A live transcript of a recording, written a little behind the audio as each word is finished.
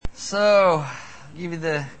So, give you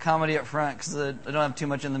the comedy up front because I don't have too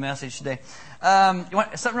much in the message today.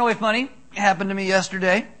 Something really funny happened to me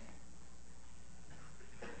yesterday.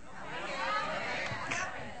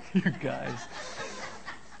 You guys.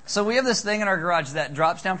 So we have this thing in our garage that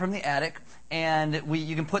drops down from the attic, and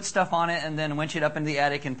you can put stuff on it and then winch it up into the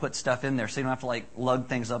attic and put stuff in there, so you don't have to lug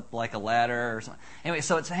things up like a ladder or something. Anyway,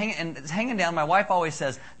 so it's hanging down. My wife always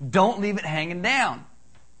says, "Don't leave it hanging down.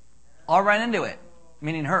 I'll run into it,"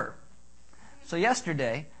 meaning her. So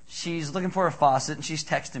yesterday, she's looking for a faucet and she's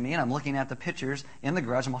texting me, and I'm looking at the pictures in the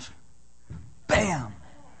garage. I'm also, bam,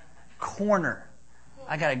 corner.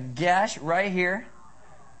 I got a gash right here.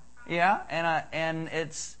 Yeah, and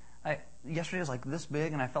yesterday was like this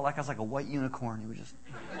big, and I felt like I was like a white unicorn. It was just,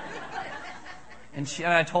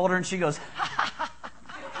 and I told her, and she goes,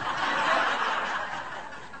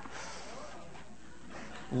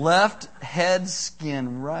 left head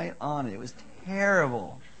skin right on it. It was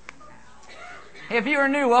terrible. Hey, if you are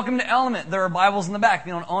new, welcome to Element. There are Bibles in the back. If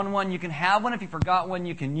you don't own one, you can have one. If you forgot one,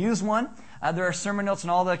 you can use one. There are sermon notes on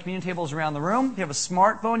all the communion tables around the room. If you have a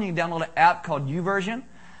smartphone, you can download an app called YouVersion.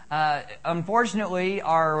 Unfortunately,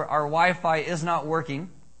 our Wi-Fi is not working.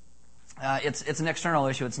 It's an external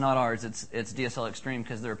issue. It's not ours. It's DSL Extreme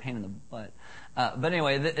because they're a pain in the butt. But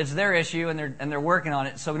anyway, it's their issue, and they're working on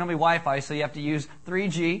it. So we don't have Wi-Fi, so you have to use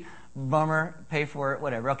 3G. Bummer, pay for it,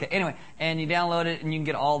 whatever. Okay, anyway, and you download it, and you can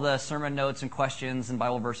get all the sermon notes and questions and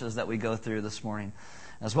Bible verses that we go through this morning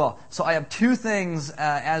as well. So I have two things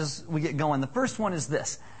as we get going. The first one is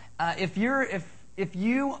this: if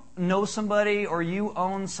you know somebody or you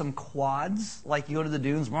own some quads, like you go to the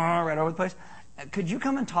dunes right over the place, could you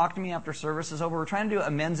come and talk to me after service is over? We're trying to do a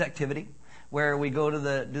men's activity where we go to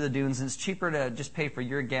the dunes, and it's cheaper to just pay for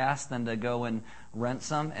your gas than to go and rent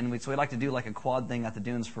some. And so we'd like to do like a quad thing at the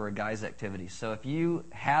dunes for a guy's activity. So if you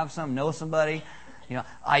know somebody,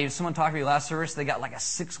 someone talked to me last service, they got like a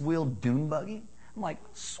 6-wheel dune buggy. I'm like,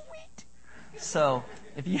 sweet. So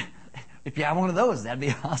if you have one of those, that'd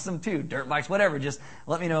be awesome too. Dirt bikes, whatever. Just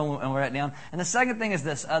let me know when we're at down. And the second thing is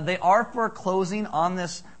this: they are foreclosing on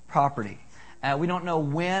this property. We don't know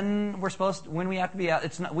when we have to be out.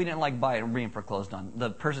 We didn't buy it and being foreclosed on.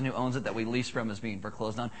 The person who owns it that we lease from is being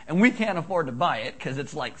foreclosed on, and we can't afford to buy it because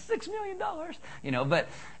it's like $6 million, But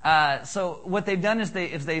so what they've done is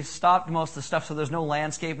they've stopped most of the stuff, so there's no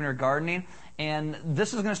landscaping or gardening, and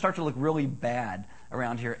this is going to start to look really bad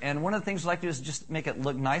around here. And one of the things we like to do is just make it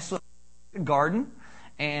look nice. So garden,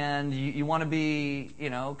 and you want to be,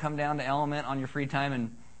 come down to Element on your free time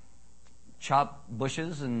and chop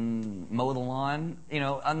bushes and mow the lawn.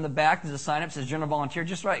 On the back there's a sign up that says general volunteer.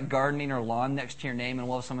 Just write gardening or lawn next to your name, and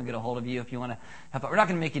we'll have someone get a hold of you if you want to help out. We're not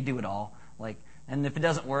going to make you do it all. And if it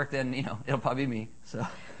doesn't work, then it'll probably be me. So,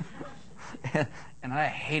 and I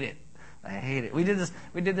hate it. We did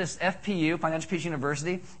this FPU, Financial Peace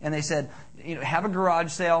University, and they said, have a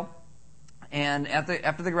garage sale. And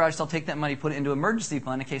after the garage sale, take that money, put it into emergency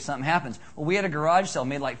fund in case something happens. Well, we had a garage sale,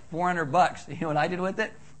 made like $400. You know what I did with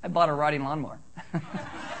it? I bought a riding lawnmower.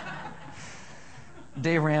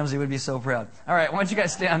 Dave Ramsey would be so proud. All right, why don't you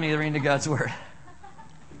guys stand with me reading to God's Word.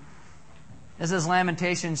 This is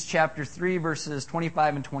Lamentations chapter 3, verses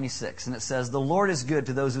 25 and 26. And it says, "The Lord is good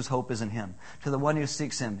to those whose hope is in Him, to the one who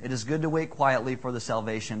seeks Him. It is good to wait quietly for the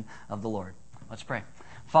salvation of the Lord." Let's pray.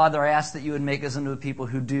 Father, I ask that you would make us into a people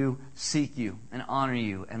who do seek you and honor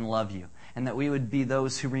you and love you, and that we would be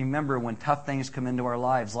those who remember when tough things come into our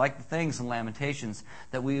lives, like the things in Lamentations,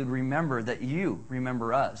 that we would remember that you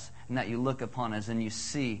remember us, and that you look upon us and you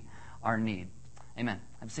see our need. Amen.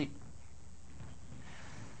 Have a seat.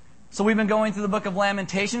 So we've been going through the book of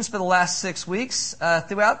Lamentations for the last 6 weeks.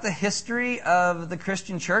 Throughout the history of the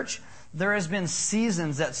Christian church, there has been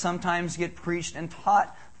seasons that sometimes get preached and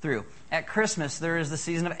taught through. At Christmas, there is the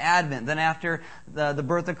season of Advent. Then after the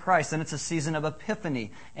birth of Christ, then it's a season of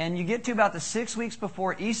Epiphany. And you get to about the 6 weeks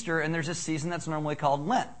before Easter, and there's a season that's normally called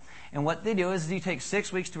Lent. And what they do is you take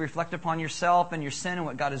 6 weeks to reflect upon yourself and your sin and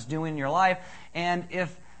what God is doing in your life. And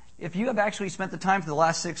if you have actually spent the time for the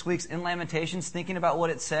last 6 weeks in Lamentations thinking about what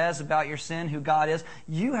it says about your sin, who God is,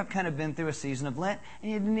 you have kind of been through a season of Lent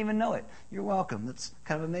and you didn't even know it. You're welcome. That's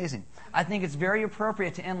kind of amazing. I think it's very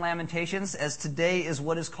appropriate to end Lamentations as today is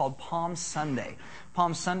what is called Palm Sunday.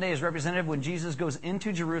 Palm Sunday is representative when Jesus goes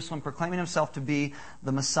into Jerusalem proclaiming himself to be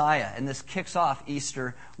the Messiah, and this kicks off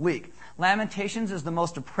Easter week. Lamentations is the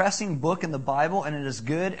most depressing book in the Bible, and it is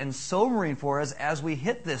good and sobering for us as we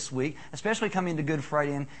hit this week, especially coming to Good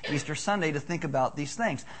Friday and Easter Sunday to think about these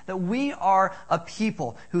things. That we are a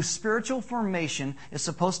people whose spiritual formation is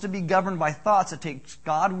supposed to be governed by thoughts that take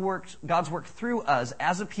God's work through us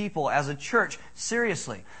as a people, as a church,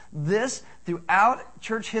 seriously. This, throughout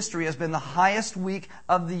church history, has been the highest week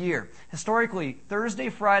of the year. Historically, Thursday,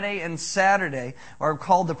 Friday, and Saturday are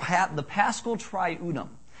called the Paschal Triunum.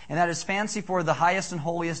 And that is fancy for the highest and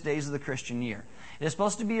holiest days of the Christian year. It is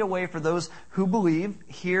supposed to be a way for those who believe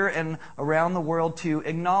here and around the world to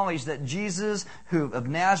acknowledge that Jesus of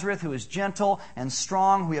Nazareth, who is gentle and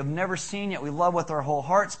strong, who we have never seen yet we love with our whole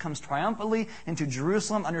hearts, comes triumphantly into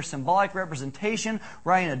Jerusalem under symbolic representation,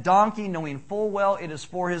 riding a donkey, knowing full well it is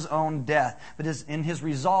for His own death. But in His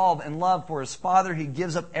resolve and love for His Father, He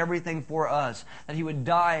gives up everything for us. That He would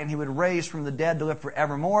die and He would raise from the dead to live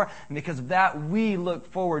forevermore. And because of that, we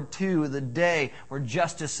look forward to the day where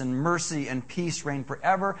justice and mercy and peace reign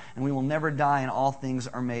forever, and we will never die, and all things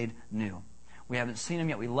are made new. We haven't seen Him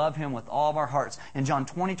yet. We love Him with all of our hearts. In John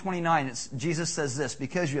 20:29, Jesus says this,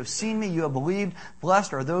 "Because you have seen me, you have believed.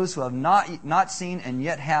 Blessed are those who have not seen and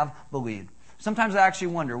yet have believed." Sometimes I actually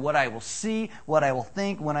wonder what I will see, what I will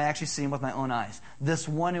think when I actually see Him with my own eyes. This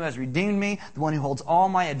one who has redeemed me, the one who holds all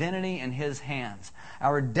my identity in His hands.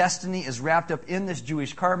 Our destiny is wrapped up in this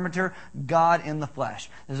Jewish carpenter, God in the flesh.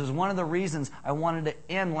 This is one of the reasons I wanted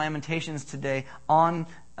to end Lamentations today on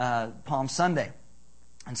Palm Sunday.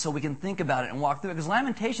 And so we can think about it and walk through it. Because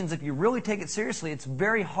Lamentations, if you really take it seriously, it's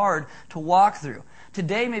very hard to walk through.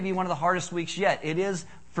 Today may be one of the hardest weeks yet. It is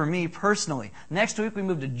for me personally. Next week we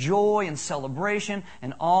move to joy and celebration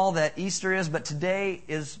and all that Easter is. But today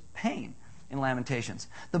is pain in Lamentations.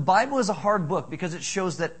 The Bible is a hard book because it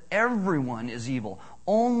shows that everyone is evil.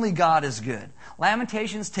 Only God is good.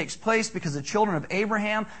 Lamentations takes place because the children of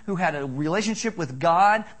Abraham, who had a relationship with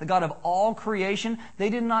God, the God of all creation, they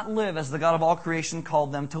did not live as the God of all creation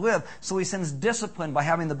called them to live. So He sends discipline by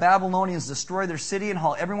having the Babylonians destroy their city and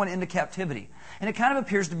haul everyone into captivity. And it kind of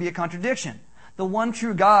appears to be a contradiction. The one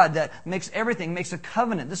true God that makes everything, makes a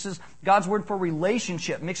covenant. This is God's word for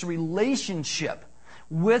relationship, makes a relationship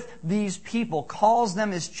with these people, calls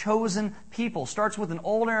them His chosen people. Starts with an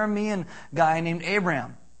old Aramean guy named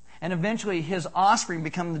Abraham. And eventually his offspring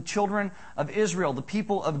become the children of Israel, the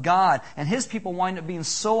people of God. And His people wind up being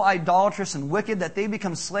so idolatrous and wicked that they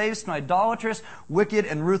become slaves to an idolatrous, wicked,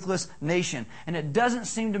 and ruthless nation. And it doesn't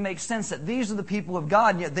seem to make sense that these are the people of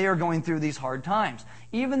God, and yet they are going through these hard times.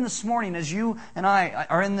 Even this morning, as you and I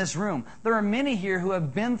are in this room, there are many here who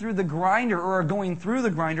have been through the grinder or are going through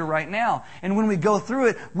the grinder right now. And when we go through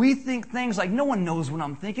it, we think things like, no one knows what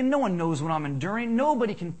I'm thinking, no one knows what I'm enduring,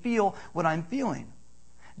 nobody can feel what I'm feeling.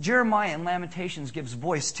 Jeremiah in Lamentations gives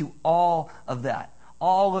voice to all of that,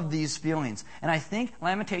 all of these feelings. And I think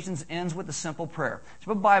Lamentations ends with a simple prayer. So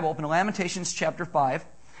have a Bible, open to Lamentations chapter 5.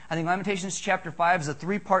 I think Lamentations chapter 5 is a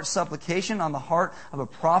 3-part supplication on the heart of a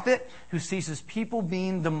prophet who sees his people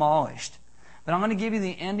being demolished. But I'm going to give you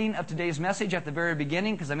the ending of today's message at the very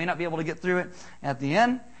beginning because I may not be able to get through it at the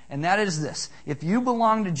end. And that is this. If you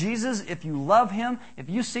belong to Jesus, if you love Him, if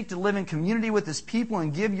you seek to live in community with His people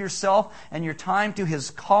and give yourself and your time to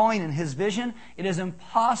His calling and His vision, it is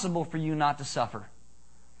impossible for you not to suffer.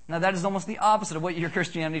 Now that is almost the opposite of what your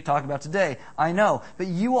Christianity talk about today. I know. But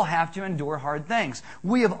you will have to endure hard things.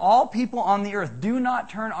 We of all people on the earth do not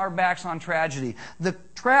turn our backs on tragedy. The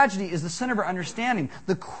tragedy is the center of our understanding.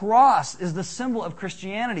 The cross is the symbol of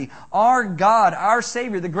Christianity. Our God, our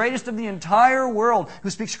Savior, the greatest of the entire world, who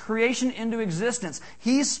speaks creation into existence,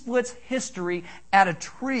 He splits history at a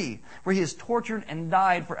tree where He is tortured and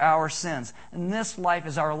died for our sins. And this life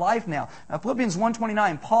is our life now. Philippians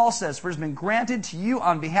 1:29, Paul says, "For it has been granted to you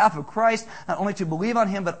on behalf of Christ, not only to believe on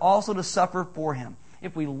Him, but also to suffer for Him."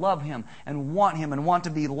 If we love Him and want to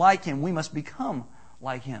be like Him, we must become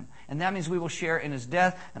like Him. And that means we will share in His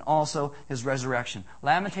death and also His resurrection.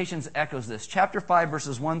 Lamentations echoes this. Chapter 5,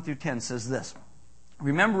 verses 1 through 10 says this.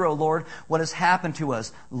 "Remember, O Lord, what has happened to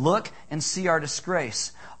us. Look and see our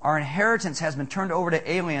disgrace. Our inheritance has been turned over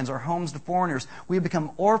to aliens, our homes to foreigners. We have become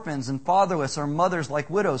orphans and fatherless, our mothers like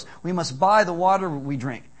widows. We must buy the water we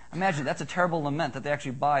drink." Imagine, that's a terrible lament that they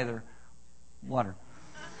actually buy their water.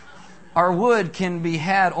 "Our wood can be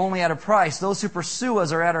had only at a price. Those who pursue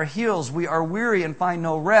us are at our heels. We are weary and find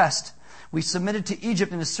no rest. We submitted to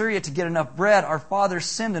Egypt and Assyria to get enough bread. Our fathers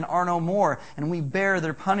sinned and are no more, and we bear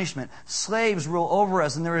their punishment. Slaves rule over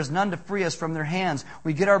us, and there is none to free us from their hands.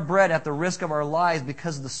 We get our bread at the risk of our lives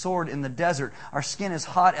because of the sword in the desert. Our skin is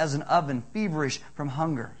hot as an oven, feverish from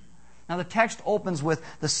hunger." Now the text opens with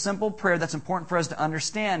the simple prayer that's important for us to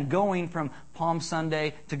understand, going from Palm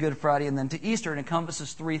Sunday to Good Friday and then to Easter. It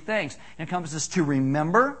encompasses 3 things. It encompasses to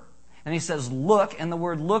remember, And he says, look, and the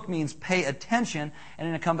word look means pay attention, and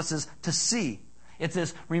it encompasses to see. It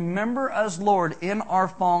says, remember us, Lord, in our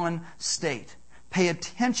fallen state. Pay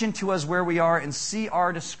attention to us where we are and see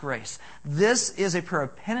our disgrace. This is a prayer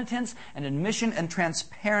of penitence and admission and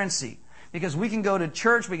transparency. Because we can go to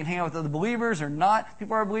church, we can hang out with other believers or not.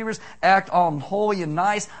 People are believers, act all holy and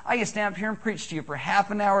nice. I can stand up here and preach to you for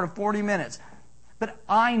half an hour to 40 minutes. But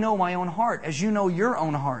I know my own heart, as you know your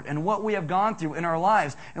own heart, and what we have gone through in our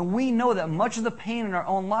lives. And we know that much of the pain in our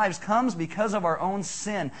own lives comes because of our own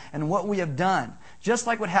sin and what we have done. Just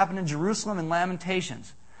like what happened in Jerusalem in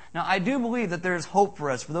Lamentations. Now, I do believe that there is hope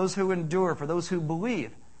for us, for those who endure, for those who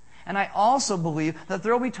believe. And I also believe that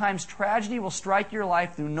there will be times tragedy will strike your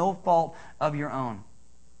life through no fault of your own.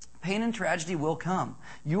 Pain and tragedy will come.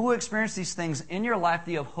 You will experience these things in your life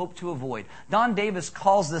that you have hope to avoid. Don Davis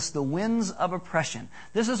calls this the winds of oppression.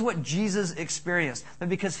 This is what Jesus experienced. But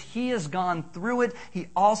because He has gone through it, He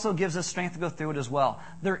also gives us strength to go through it as well.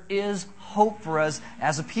 There is hope for us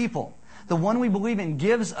as a people. The one we believe in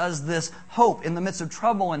gives us this hope in the midst of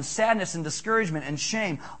trouble and sadness and discouragement and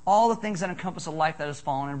shame, all the things that encompass a life that is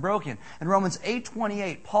fallen and broken. In Romans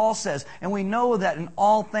 8:28, Paul says, and we know that in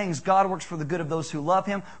all things God works for the good of those who love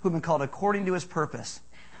Him, who have been called according to His purpose.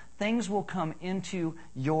 Things will come into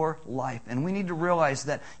your life, and we need to realize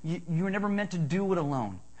that you were never meant to do it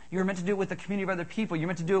alone. You're meant to do it with a community of other people. You're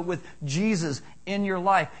meant to do it with Jesus in your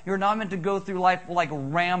life. You're not meant to go through life like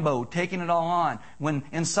Rambo, taking it all on, when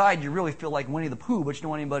inside you really feel like Winnie the Pooh, but you don't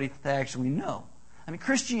want anybody to actually know. I mean,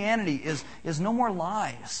 Christianity is no more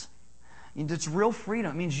lies. It's real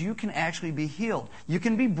freedom. It means you can actually be healed. You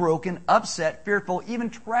can be broken, upset, fearful. Even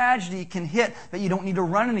tragedy can hit, but you don't need to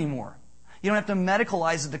run anymore. You don't have to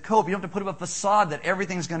medicalize it to cope. You don't have to put up a facade that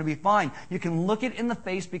everything's going to be fine. You can look it in the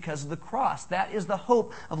face because of the cross. That is the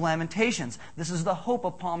hope of Lamentations. This is the hope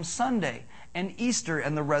of Palm Sunday and Easter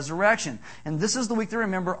and the resurrection. And this is the week to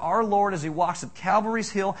remember our Lord as He walks up Calvary's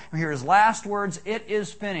hill and hear His last words, "It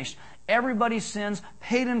is finished." Everybody's sins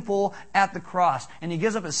paid in full at the cross. And He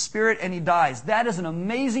gives up His Spirit and He dies. That is an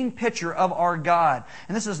amazing picture of our God.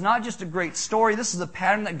 And this is not just a great story. This is a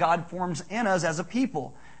pattern that God forms in us as a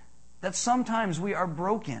people. That sometimes we are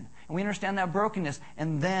broken, and we understand that brokenness,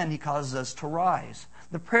 and then He causes us to rise.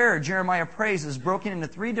 The prayer Jeremiah prays is broken into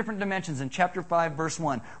 3 different dimensions in chapter 5, verse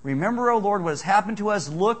 1. Remember, O Lord, what has happened to us.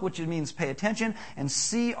 Look, which means pay attention, and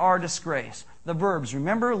see our disgrace. The verbs,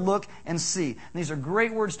 remember, look, and see. And these are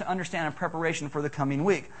great words to understand in preparation for the coming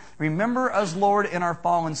week. Remember us, Lord, in our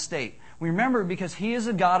fallen state. Remember, because He is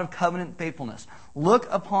a God of covenant faithfulness. Look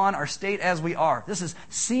upon our state as we are. This is,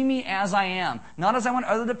 see me as I am. Not as I want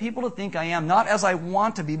other people to think I am. Not as I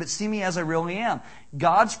want to be, but see me as I really am.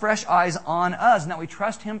 God's fresh eyes on us, and that we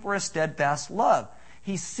trust Him for His steadfast love.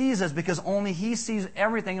 He sees us because only He sees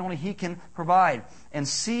everything and only He can provide. And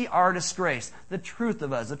see our disgrace, the truth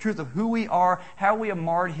of us, the truth of who we are, how we have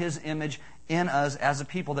marred His image in us as a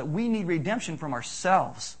people, that we need redemption from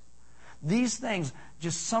ourselves. These things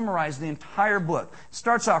just summarize the entire book. It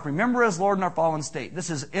starts off, remember us, Lord, in our fallen state.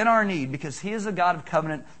 This is in our need because He is a God of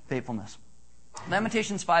covenant faithfulness.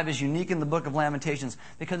 Lamentations 5 is unique in the book of Lamentations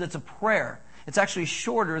because it's a prayer. It's actually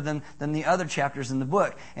shorter than the other chapters in the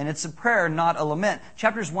book. And it's a prayer, not a lament.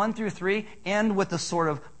 Chapters 1 through 3 end with a sort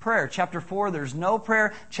of prayer. Chapter 4, there's no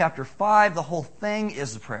prayer. Chapter 5, the whole thing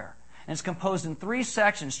is a prayer. And it's composed in 3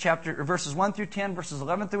 sections, verses 1 through 10, verses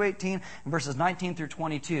 11 through 18, and verses 19 through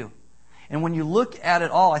 22. And when you look at it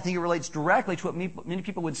all, I think it relates directly to what many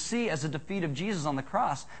people would see as the defeat of Jesus on the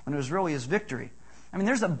cross, when it was really His victory. I mean,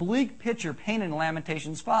 there's a bleak picture painted in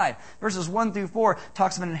Lamentations 5. Verses 1 through 4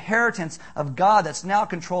 talks of an inheritance of God that's now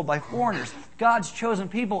controlled by foreigners. God's chosen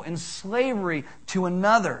people in slavery to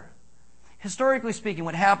another. Historically speaking,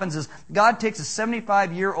 what happens is God takes a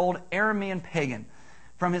 75-year-old Aramean pagan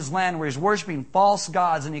from his land where he's worshiping false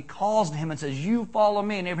gods, and He calls to him and says, "You follow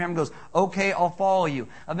me." And Abraham goes, "Okay, I'll follow you."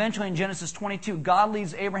 Eventually in Genesis 22, God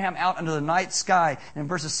leads Abraham out under the night sky, and in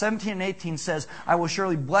verses 17 and 18 says, "I will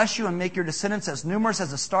surely bless you and make your descendants as numerous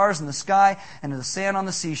as the stars in the sky and as the sand on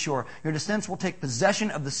the seashore. Your descendants will take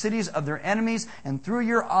possession of the cities of their enemies, and through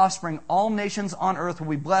your offspring all nations on earth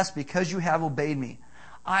will be blessed because you have obeyed me.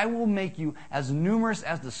 I will make you as numerous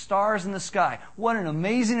as the stars in the sky." What an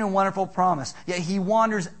amazing and wonderful promise. Yet he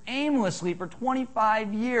wanders aimlessly for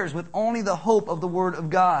 25 years with only the hope of the Word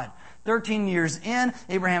of God. 13 years in,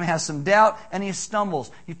 Abraham has some doubt and he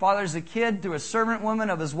stumbles. He fathers a kid through a servant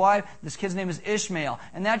woman of his wife. This kid's name is Ishmael.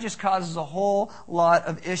 And that just causes a whole lot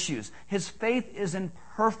of issues. His faith is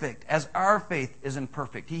imperfect as our faith is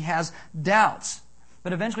imperfect. He has doubts.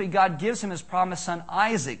 But eventually God gives him his promised son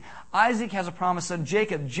Isaac. Isaac has a promised son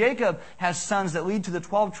Jacob. Jacob has sons that lead to the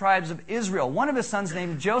 12 tribes of Israel. One of his sons,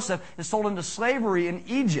 named Joseph, is sold into slavery in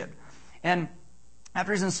Egypt. And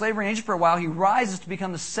after he's in slavery in Egypt for a while, he rises to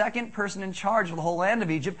become the second person in charge of the whole land of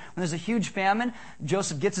Egypt. When there's a huge famine,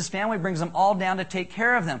 Joseph gets his family, brings them all down to take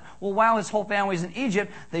care of them. Well, while his whole family is in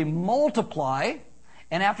Egypt, they multiply.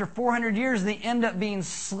 And after 400 years, they end up being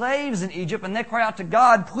slaves in Egypt, and they cry out to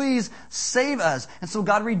God, please save us. And so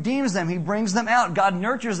God redeems them. He brings them out. God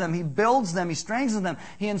nurtures them. He builds them. He strengthens them.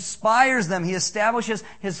 He inspires them. He establishes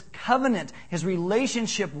His covenant, His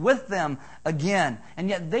relationship with them again. And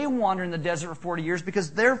yet they wander in the desert for 40 years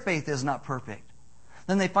because their faith is not perfect.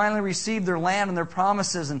 Then they finally receive their land and their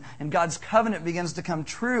promises, and God's covenant begins to come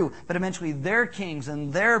true. But eventually their kings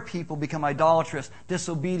and their people become idolatrous,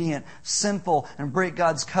 disobedient, sinful, and break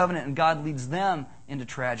God's covenant, and God leads them into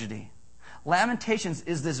tragedy. Lamentations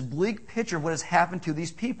is this bleak picture of what has happened to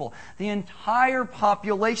these people. The entire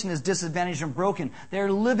population is disadvantaged and broken.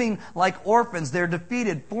 They're living like orphans. They're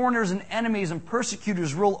defeated. Foreigners and enemies and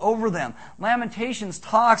persecutors rule over them. Lamentations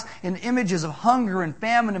talks in images of hunger and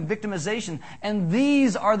famine and victimization. And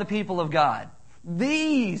these are the people of God.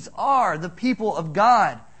 These are the people of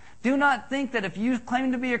God. Do not think that if you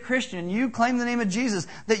claim to be a Christian, you claim the name of Jesus,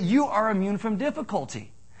 that you are immune from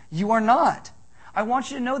difficulty. You are not. I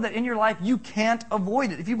want you to know that in your life you can't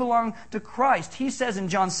avoid it. If you belong to Christ, He says in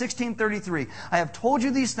John 16:33, I have told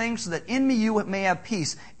you these things so that in me you may have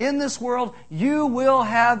peace. In this world you will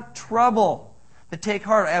have trouble. But take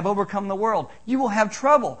heart, I have overcome the world. You will have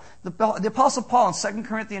trouble. The Apostle Paul in 2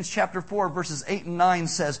 Corinthians chapter 4, verses 8 and 9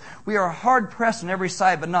 says, we are hard pressed on every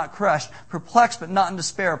side but not crushed, perplexed but not in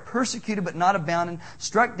despair, persecuted but not abounding,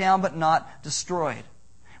 struck down but not destroyed.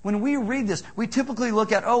 When we read this, we typically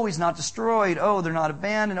look at, oh, he's not destroyed, oh, they're not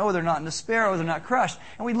abandoned, oh, they're not in despair, oh, they're not crushed.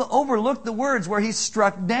 And we overlook the words where he's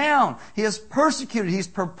struck down, he is persecuted, he's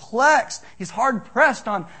perplexed, he's hard-pressed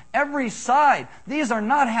on every side. These are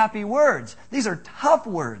not happy words. These are tough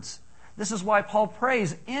words. This is why Paul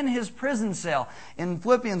prays in his prison cell. In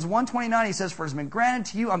Philippians 1:29, he says, for it has been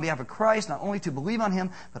granted to you on behalf of Christ not only to believe on Him,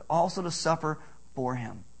 but also to suffer for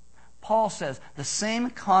Him. Paul says the same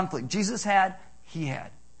conflict Jesus had, he had.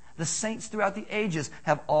 The saints throughout the ages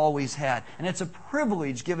have always had. And it's a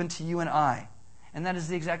privilege given to you and I. And that is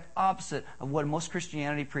the exact opposite of what most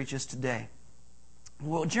Christianity preaches today.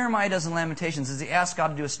 What Jeremiah does in Lamentations is he asks God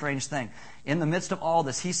to do a strange thing. In the midst of all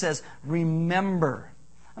this, he says, remember.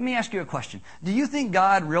 Let me ask you a question. Do you think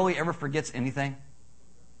God really ever forgets anything?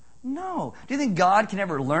 No. Do you think God can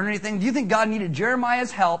ever learn anything? Do you think God needed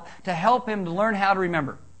Jeremiah's help to help him to learn how to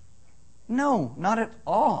remember? No, not at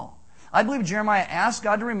all. I believe Jeremiah asked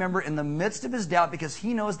God to remember in the midst of his doubt because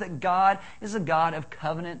he knows that God is a God of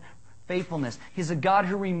covenant faithfulness. He's a God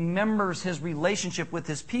who remembers His relationship with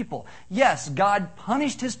His people. Yes, God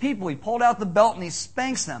punished His people. He pulled out the belt and He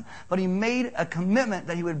spanks them. But He made a commitment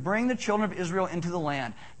that He would bring the children of Israel into the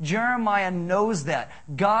land. Jeremiah knows that.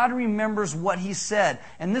 God remembers what He said.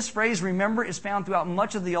 And this phrase, remember, is found throughout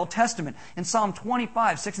much of the Old Testament. In Psalm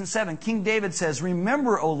 25, 6 and 7, King David says,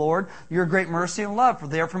 remember, O Lord, your great mercy and love, for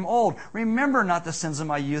they are from old. Remember not the sins of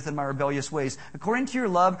my youth and my rebellious ways. According to your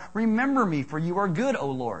love, remember me, for you are good,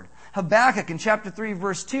 O Lord. Habakkuk in chapter 3,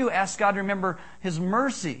 verse 2, asks God to remember His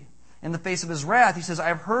mercy in the face of His wrath. He says, I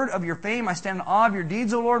have heard of your fame. I stand in awe of your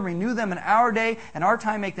deeds, O Lord. Renew them in our day, and our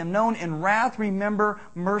time make them known. In wrath, remember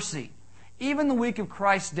mercy. Even the week of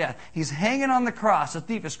Christ's death, He's hanging on the cross. The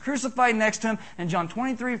thief is crucified next to Him. In John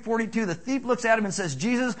 23:42, the thief looks at Him and says,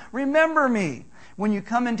 Jesus, remember me when you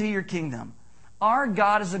come into your kingdom. Our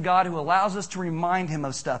God is a God who allows us to remind Him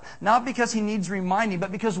of stuff. Not because He needs reminding,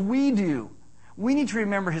 but because we do. We need to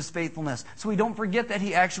remember His faithfulness so we don't forget that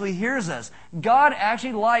He actually hears us. God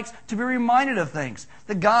actually likes to be reminded of things.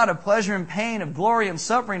 The God of pleasure and pain, of glory and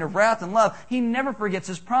suffering, of wrath and love. He never forgets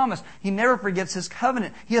His promise. He never forgets His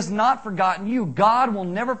covenant. He has not forgotten you. God will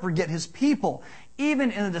never forget His people.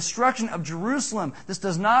 Even in the destruction of Jerusalem, this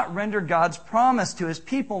does not render God's promise to His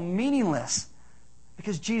people meaningless.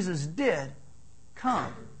 Because Jesus did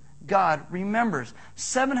come. God remembers.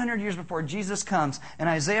 700 years before Jesus comes, in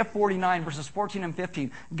Isaiah 49, verses 14 and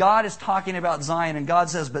 15, God is talking about Zion, and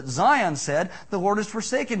God says, but Zion said, the Lord has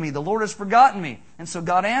forsaken me, the Lord has forgotten me. And so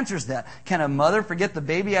God answers that. Can a mother forget the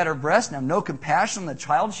baby at her breast and have no compassion on the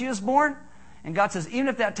child she has born? And God says, even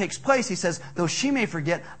if that takes place, He says, though she may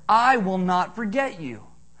forget, I will not forget you.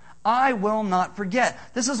 I will not forget.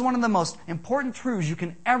 This is one of the most important truths you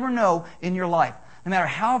can ever know in your life. No matter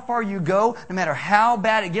how far you go, no matter how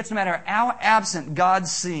bad it gets, no matter how absent God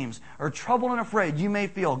seems, or troubled and afraid you may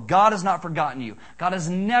feel, God has not forgotten you. God has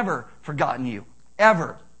never forgotten you.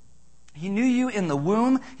 Ever. He knew you in the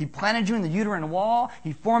womb. He planted you in the uterine wall.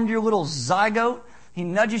 He formed your little zygote. He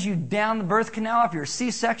nudges you down the birth canal if you're a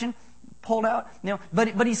C-section, pulled out.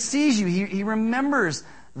 But He sees you. He remembers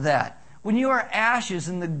that. When you are ashes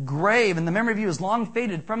in the grave and the memory of you is long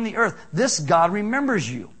faded from the earth, this God remembers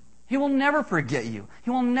you. He will never forget you.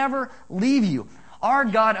 He will never leave you. Our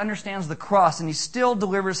God understands the cross, and He still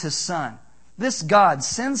delivers His Son. This God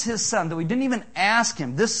sends His Son, that we didn't even ask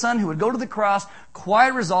Him. This Son who would go to the cross,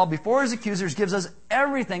 quiet resolve, before His accusers, gives us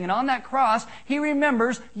everything. And on that cross, He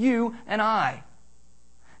remembers you and I.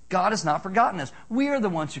 God has not forgotten us. We are the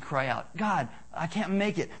ones who cry out, God, I can't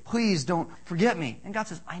make it. Please don't forget me. And God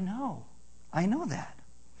says, I know that.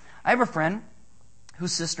 I have a friend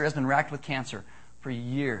whose sister has been racked with cancer for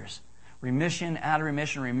years. Remission, out of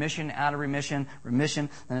remission, remission, out of remission, remission.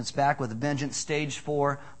 Then it's back with a vengeance. Stage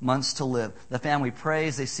 4, months to live. The family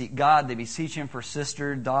prays. They seek God. They beseech Him for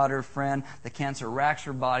sister, daughter, friend. The cancer racks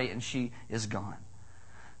her body, and she is gone.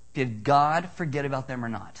 Did God forget about them or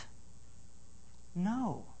not?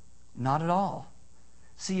 No, not at all.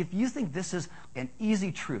 See, if you think this is an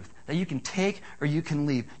easy truth that you can take or you can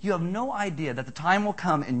leave, you have no idea that the time will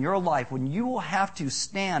come in your life when you will have to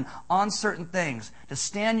stand on certain things, to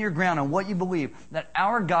stand your ground on what you believe, that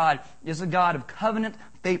our God is a God of covenant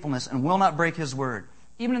faithfulness and will not break His word.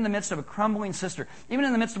 Even in the midst of a crumbling sister, even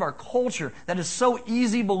in the midst of our culture that is so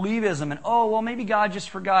easy believism and, oh, well, maybe God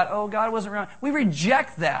just forgot. Oh, God wasn't around. We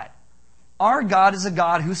reject that. Our God is a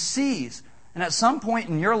God who sees. And at some point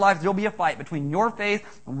in your life, there'll be a fight between your faith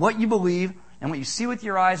and what you believe and what you see with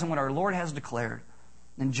your eyes and what our Lord has declared.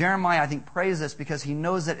 And Jeremiah, I think, prays this because he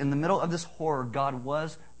knows that in the middle of this horror, God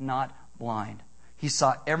was not blind. He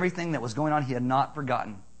saw everything that was going on. He had not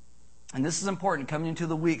forgotten. And this is important coming into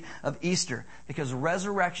the week of Easter because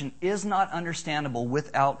resurrection is not understandable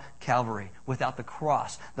without Calvary, without the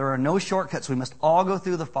cross. There are no shortcuts. We must all go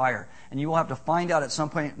through the fire. And you will have to find out at some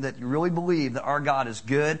point that you really believe that our God is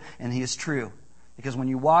good and He is true. Because when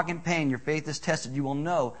you walk in pain, your faith is tested. You will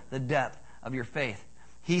know the depth of your faith.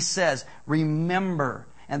 He says, remember.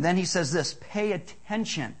 And then He says this, pay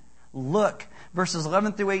attention. Look. Verses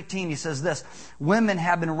 11 through 18, He says this, women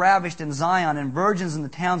have been ravished in Zion and virgins in the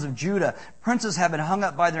towns of Judah. Princes have been hung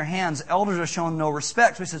up by their hands. Elders are shown no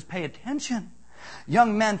respect. So He says, pay attention.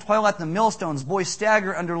 Young men toil at the millstones. Boys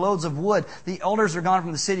stagger under loads of wood. The elders are gone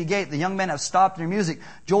from the city gate. The young men have stopped their music.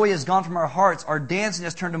 Joy is gone from our hearts. Our dancing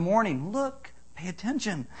has turned to mourning. Look. Pay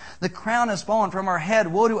attention. The crown has fallen from our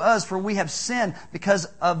head. Woe to us, for we have sinned. Because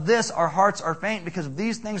of this, our hearts are faint. Because of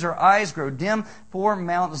these things, our eyes grow dim. For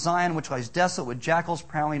Mount Zion, which lies desolate with jackals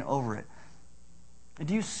prowling over it. And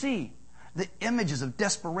do you see the images of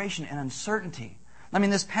desperation and uncertainty? I mean,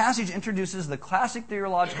 this passage introduces the classic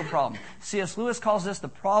theological problem. C.S. Lewis calls this the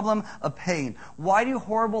problem of pain. Why do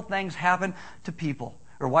horrible things happen to people?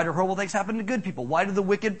 Or why do horrible things happen to good people? Why do the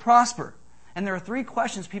wicked prosper? And there are 3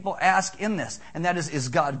 questions people ask in this. And that is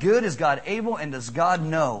God good? Is God able? And does God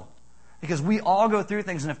know? Because we all go through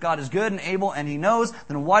things. And if God is good and able and He knows,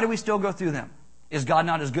 then why do we still go through them? Is God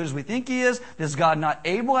not as good as we think He is? Is God not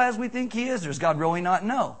able as we think He is? Or does God really not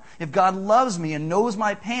know? If God loves me and knows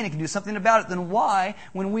my pain and can do something about it, then why,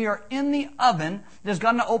 when we are in the oven, does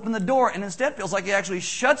God not open the door and instead feels like He actually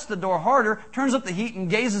shuts the door harder, turns up the heat, and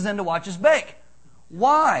gazes in to watch us bake?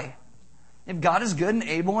 Why? If God is good and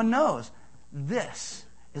able and knows. This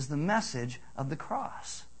is the message of the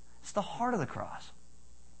cross. It's the heart of the cross.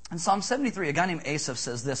 In Psalm 73, a guy named Asaph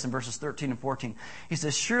says this in verses 13 and 14. He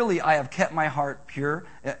says, surely I have kept my heart pure.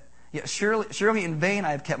 Surely in vain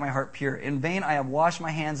I have kept my heart pure. In vain I have washed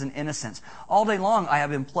my hands in innocence. All day long I have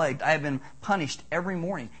been plagued. I have been punished every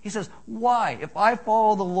morning. He says, why, if I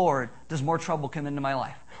follow the Lord, does more trouble come into my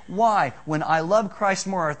life? Why, when I love Christ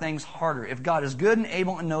more, are things harder? If God is good and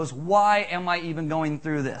able and knows, why am I even going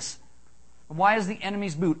through this? Why is the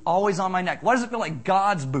enemy's boot always on my neck? Why does it feel like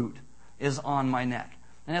God's boot is on my neck?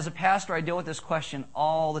 And as a pastor, I deal with this question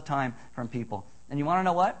all the time from people. And you want to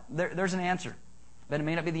know what? There's an answer. But it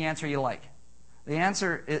may not be the answer you like. The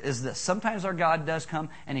answer is this. Sometimes our God does come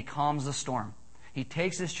and He calms the storm. He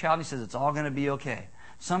takes His child and He says, it's all going to be okay.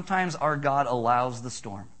 Sometimes our God allows the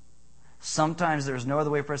storm. Sometimes there's no other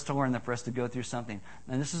way for us to learn than for us to go through something.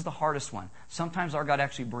 And this is the hardest one. Sometimes our God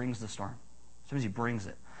actually brings the storm. Sometimes He brings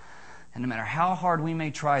it. And no matter how hard we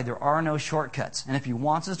may try, there are no shortcuts. And if He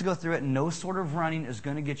wants us to go through it, no sort of running is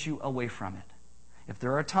going to get you away from it. If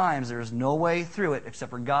there are times there is no way through it except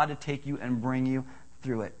for God to take you and bring you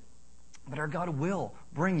through it. But our God will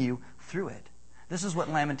bring you through it. This is what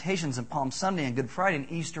Lamentations and Palm Sunday and Good Friday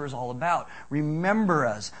and Easter is all about. Remember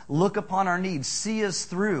us. Look upon our needs. See us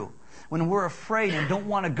through. When we're afraid and don't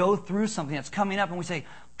want to go through something that's coming up and we say,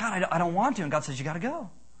 God, I don't want to. And God says, you got to go.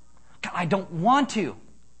 God, I don't want to.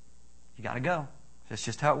 You got to go. That's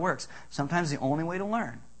just how it works. Sometimes the only way to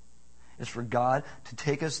learn is for God to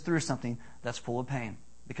take us through something that's full of pain,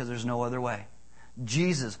 because there's no other way.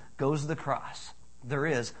 Jesus goes to the cross. There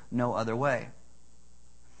is no other way.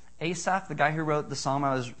 Asaph, the guy who wrote the psalm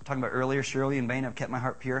I was talking about earlier, surely in vain I've kept my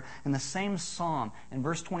heart pure, in the same psalm, in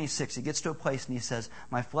verse 26, he gets to a place and he says,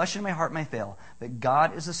 my flesh and my heart may fail, but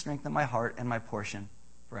God is the strength of my heart and my portion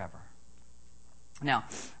forever. Now,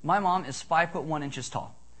 my mom is 5'1"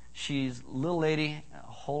 tall. She's a little lady,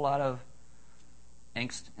 a whole lot of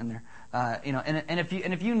angst in there. And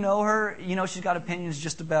if you know her, you know she's got opinions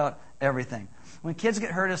just about everything. When kids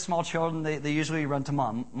get hurt as small children, they usually run to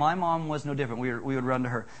mom. My mom was no different. We would run to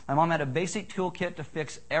her. My mom had a basic toolkit to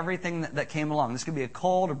fix everything that came along. This could be a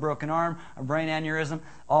cold, a broken arm, a brain aneurysm,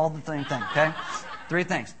 all the same thing, okay? 3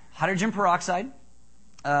 things. Hydrogen peroxide,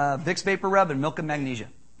 Vicks Vapor Rub, and milk and magnesia.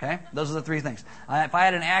 Okay? Those are the 3 things. If I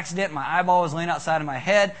had an accident and my eyeball was laying outside of my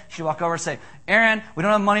head, she'd walk over and say, Aaron, we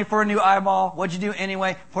don't have money for a new eyeball. What'd you do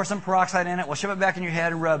anyway? Pour some peroxide in it. We'll shove it back in your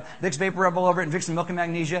head and rub Vicks Vapor Rub all over it and Vicks and milk and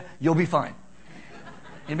magnesia. You'll be fine.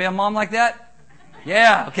 Anybody have a mom like that?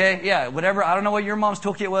 Yeah, okay, yeah, whatever. I don't know what your mom's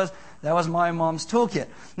toolkit was. That was my mom's toolkit.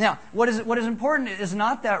 Now, what is important is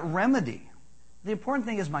not that remedy. The important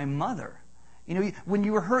thing is my mother. You know, when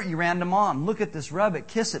you were hurt, you ran to mom. Look at this, rub it,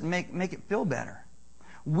 kiss it, make it feel better.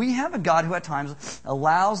 We have a God who at times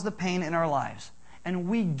allows the pain in our lives. And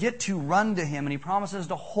we get to run to Him, and He promises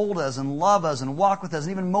to hold us and love us and walk with us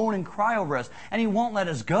and even moan and cry over us. And He won't let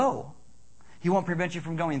us go. He won't prevent you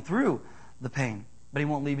from going through the pain, but He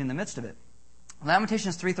won't leave you in the midst of it. In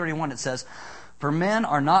Lamentations 3:31 it says, for men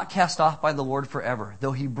are not cast off by the Lord forever.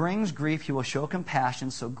 Though He brings grief, He will show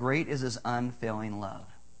compassion, so great is His unfailing love.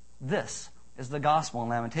 This is the gospel in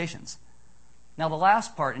Lamentations. Now, the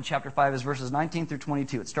last part in chapter 5 is verses 19 through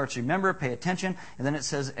 22. It starts, remember, pay attention, and then it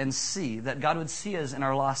says, and see, that God would see us in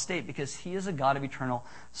our lost state, because He is a God of eternal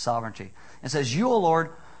sovereignty. It says, you, O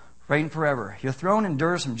Lord, reign forever. Your throne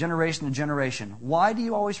endures from generation to generation. Why do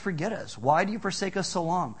you always forget us? Why do you forsake us so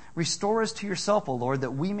long? Restore us to yourself, O Lord,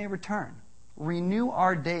 that we may return. Renew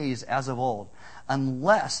our days as of old,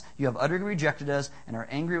 unless you have utterly rejected us and are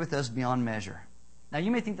angry with us beyond measure. Now, you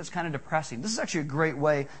may think that's kind of depressing. This is actually a great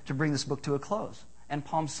way to bring this book to a close, and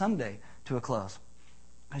Palm Sunday to a close.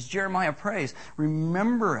 As Jeremiah prays,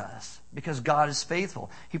 remember us because God is faithful.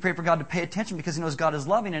 He prayed for God to pay attention because He knows God is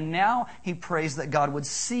loving, and now he prays that God would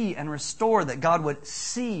see and restore, that God would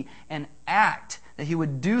see and act, that He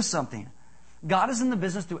would do something. God is in the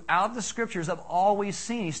business throughout the Scriptures of always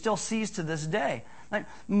seeing. He still sees to this day. Like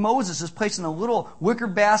Moses is placed in a little wicker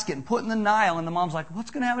basket and put in the Nile, and the mom's like,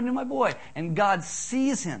 what's going to happen to my boy? And God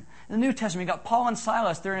sees him. In the New Testament, you got Paul and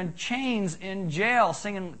Silas. They're in chains in jail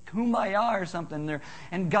singing Kumbaya or something there.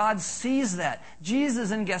 And God sees that.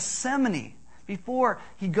 Jesus in Gethsemane, before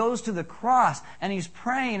He goes to the cross, and He's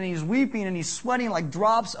praying, and He's weeping, and He's sweating like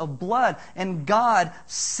drops of blood. And God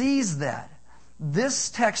sees that. This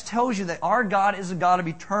text tells you that our God is a God of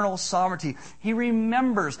eternal sovereignty. He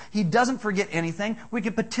remembers. He doesn't forget anything. We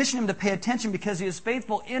can petition Him to pay attention because He is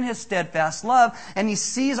faithful in His steadfast love, and He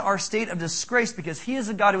sees our state of disgrace because He is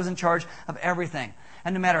a God who is in charge of everything.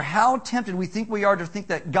 And no matter how tempted we think we are to think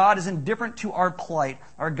that God is indifferent to our plight,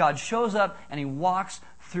 our God shows up and He walks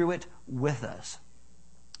through it with us.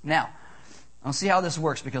 Now, I'll see how this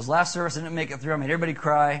works, because last service I didn't make it through. I made everybody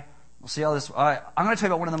cry. We'll see how this... I'm going to tell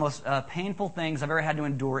you about one of the most painful things I've ever had to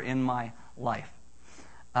endure in my life.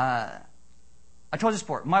 I told you this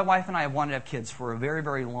before. My wife and I have wanted to have kids for a very,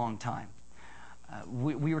 very long time.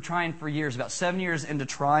 We were trying for years, about 7 years into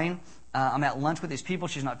trying. I'm at lunch with these people.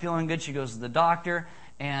 She's not feeling good. She goes to the doctor,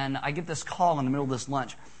 and I get this call in the middle of this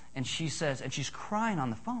lunch, and she says, and she's crying on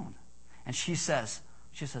the phone, and she says,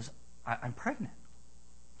 I'm pregnant.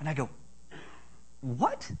 And I go,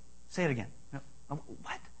 what? Say it again. No,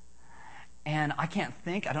 what? And I can't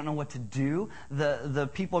think. I don't know what to do. The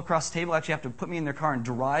people across the table actually have to put me in their car and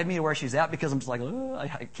drive me to where she's at, because I'm just like,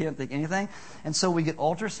 I can't think anything. And so we get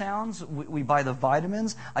ultrasounds. We buy the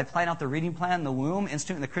vitamins. I plan out the reading plan in the womb,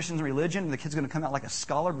 Institute in the Christian Religion. And the kid's going to come out like a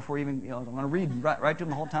scholar before even, I'm going to read right to him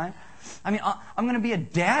the whole time. I mean, I'm going to be a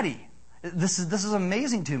daddy. This is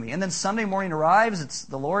amazing to me. And then Sunday morning arrives. It's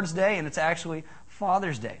the Lord's Day, and it's actually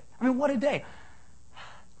Father's Day. I mean, what a day.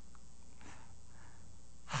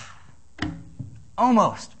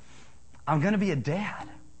 Almost. I'm going to be a dad.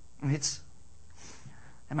 I mean,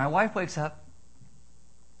 and my wife wakes up,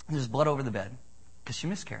 and there's blood over the bed because she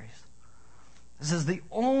miscarries. This is the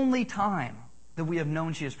only time that we have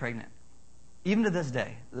known she is pregnant. Even to this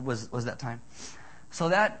day, was that time. So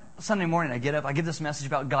that Sunday morning, I get up, I give this message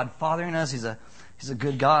about God fathering us. He's a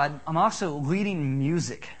good God. I'm also leading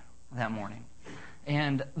music that morning.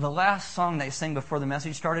 And the last song they sang before the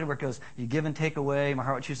message started, where it goes, you give and take away, my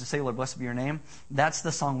heart would choose to say, Lord, blessed be your name. That's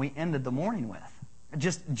the song we ended the morning with.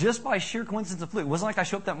 Just by sheer coincidence of fluke. It wasn't like I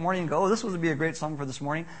show up that morning and go, oh, this would be a great song for this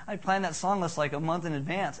morning. I planned that song list like a month in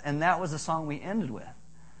advance, and that was the song we ended with.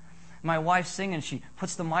 My wife's singing, she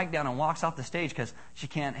puts the mic down and walks off the stage because she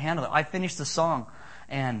can't handle it. I finished the song,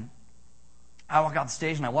 and I walk off the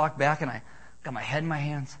stage, and I walk back, and I got my head in my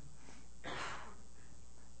hands.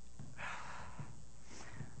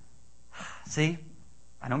 See,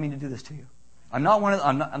 I don't mean to do this to you. I'm not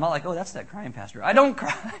like, oh, that's that crying pastor. I don't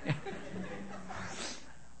cry.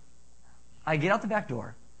 I get out the back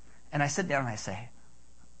door, and I sit down and I say,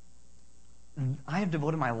 I have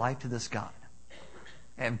devoted my life to this God.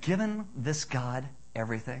 I have given this God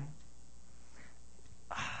everything.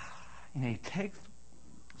 He takes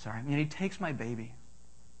my baby.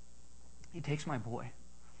 He takes my boy.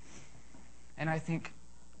 And I think,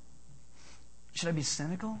 should I be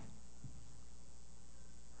cynical?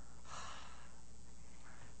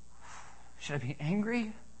 Should I be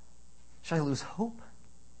angry? Should I lose hope?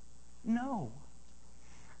 No.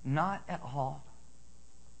 Not at all.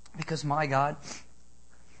 Because my God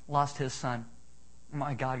lost his son.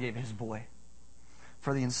 My God gave his boy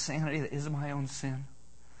for the insanity that is my own sin,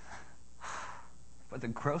 for the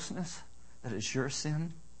grossness that is your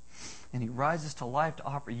sin. And he rises to life to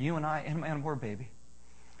offer you and I and my unborn baby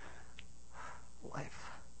life.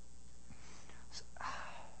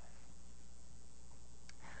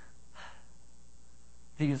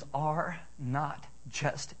 These are not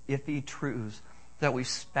just iffy truths that we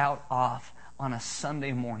spout off on a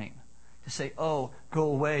Sunday morning to say, oh, go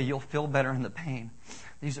away, you'll feel better in the pain.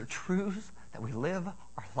 These are truths that we live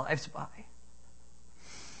our lives by.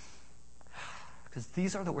 Because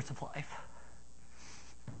these are the words of life.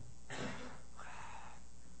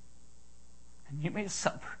 And you may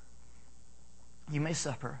suffer. You may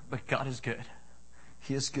suffer, but God is good.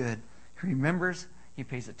 He is good. He remembers, he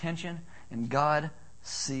pays attention, and God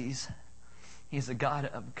sees. He is a God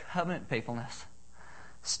of covenant faithfulness,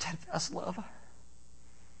 steadfast love.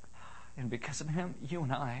 And because of him, you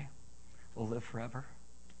and I will live forever.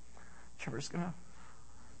 Trevor's going to...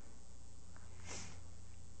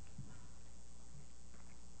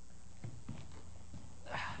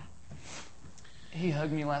 He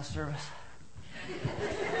hugged me last service.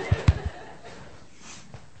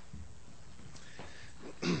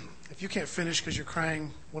 If you can't finish because you're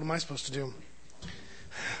crying, what am I supposed to do?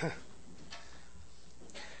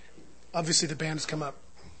 Obviously, the band has come up.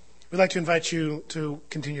 We'd like to invite you to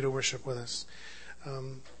continue to worship with us.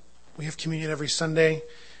 We have communion every Sunday,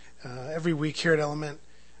 every week here at Element.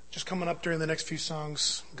 Just coming up during the next few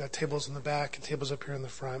songs. We've got tables in the back and tables up here in the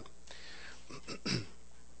front.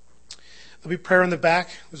 There'll be prayer in the back.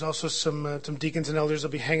 There's also some deacons and elders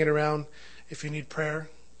that'll be hanging around. If you need prayer,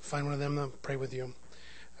 find one of them, they'll pray with you.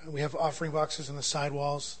 We have offering boxes on the side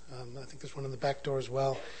walls. I think there's one in the back door as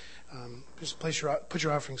well. Just put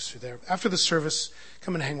your offerings through there. After the service,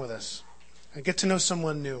 come and hang with us. Get to know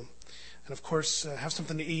someone new. And of course, have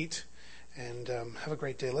something to eat and have a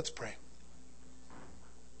great day. Let's pray.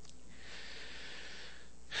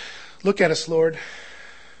 Look at us, Lord.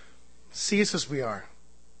 See us as we are.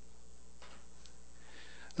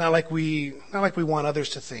 Not like we want others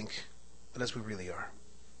to think, but as we really are.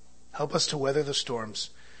 Help us to weather the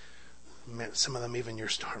storms, some of them even your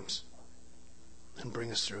storms, and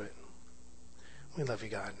bring us through it. We love you,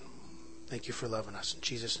 God. Thank you for loving us. In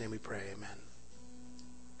Jesus' name we pray, amen.